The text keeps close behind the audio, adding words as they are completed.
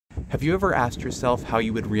Have you ever asked yourself how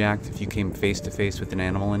you would react if you came face to face with an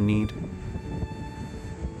animal in need? I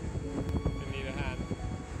need a hand.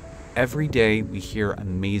 Every day we hear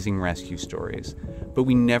amazing rescue stories, but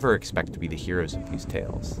we never expect to be the heroes of these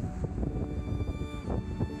tales.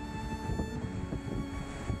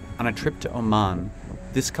 On a trip to Oman,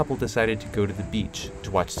 this couple decided to go to the beach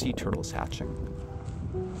to watch sea turtles hatching.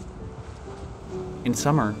 In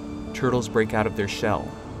summer, turtles break out of their shell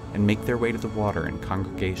and make their way to the water in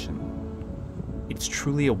congregation. It's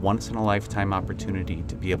truly a once-in-a-lifetime opportunity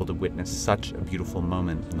to be able to witness such a beautiful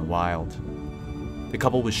moment in the wild. The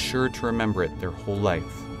couple was sure to remember it their whole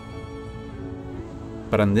life.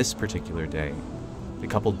 But on this particular day, the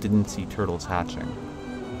couple didn't see turtles hatching.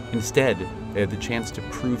 Instead, they had the chance to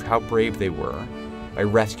prove how brave they were by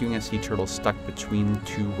rescuing a sea turtle stuck between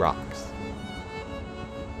two rocks.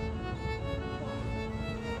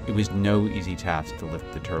 It was no easy task to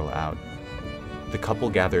lift the turtle out. The couple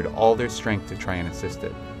gathered all their strength to try and assist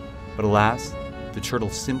it, but alas, the turtle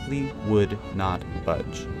simply would not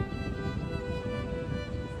budge.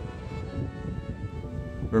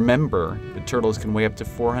 Remember, the turtles can weigh up to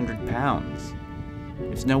 400 pounds.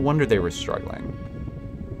 It's no wonder they were struggling.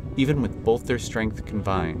 Even with both their strength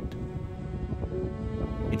combined,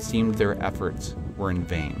 it seemed their efforts were in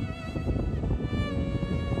vain.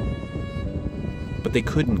 But they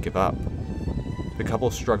couldn't give up. The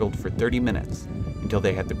couple struggled for 30 minutes until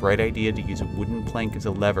they had the bright idea to use a wooden plank as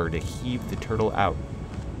a lever to heave the turtle out.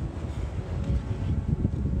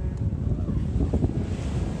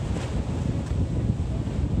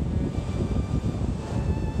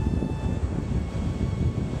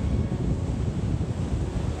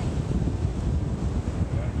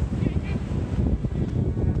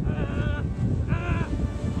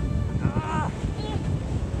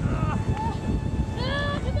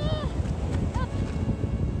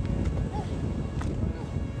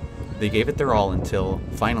 They gave it their all until,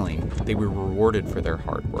 finally, they were rewarded for their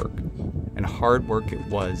hard work. And hard work it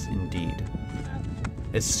was indeed.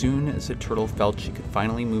 As soon as the turtle felt she could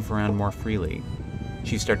finally move around more freely,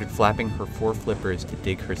 she started flapping her 4 flippers to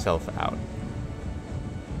dig herself out.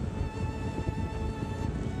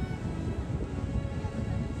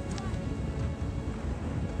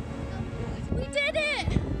 We did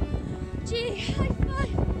it! Gee, high five!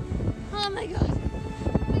 Oh my god,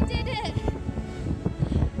 we did it!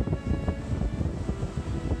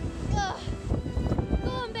 Go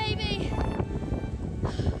on, baby!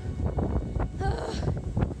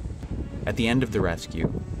 At the end of the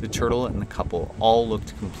rescue, the turtle and the couple all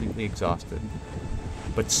looked completely exhausted,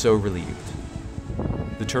 but so relieved.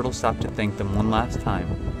 The turtle stopped to thank them one last time,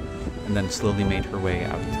 and then slowly made her way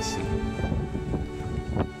out to sea.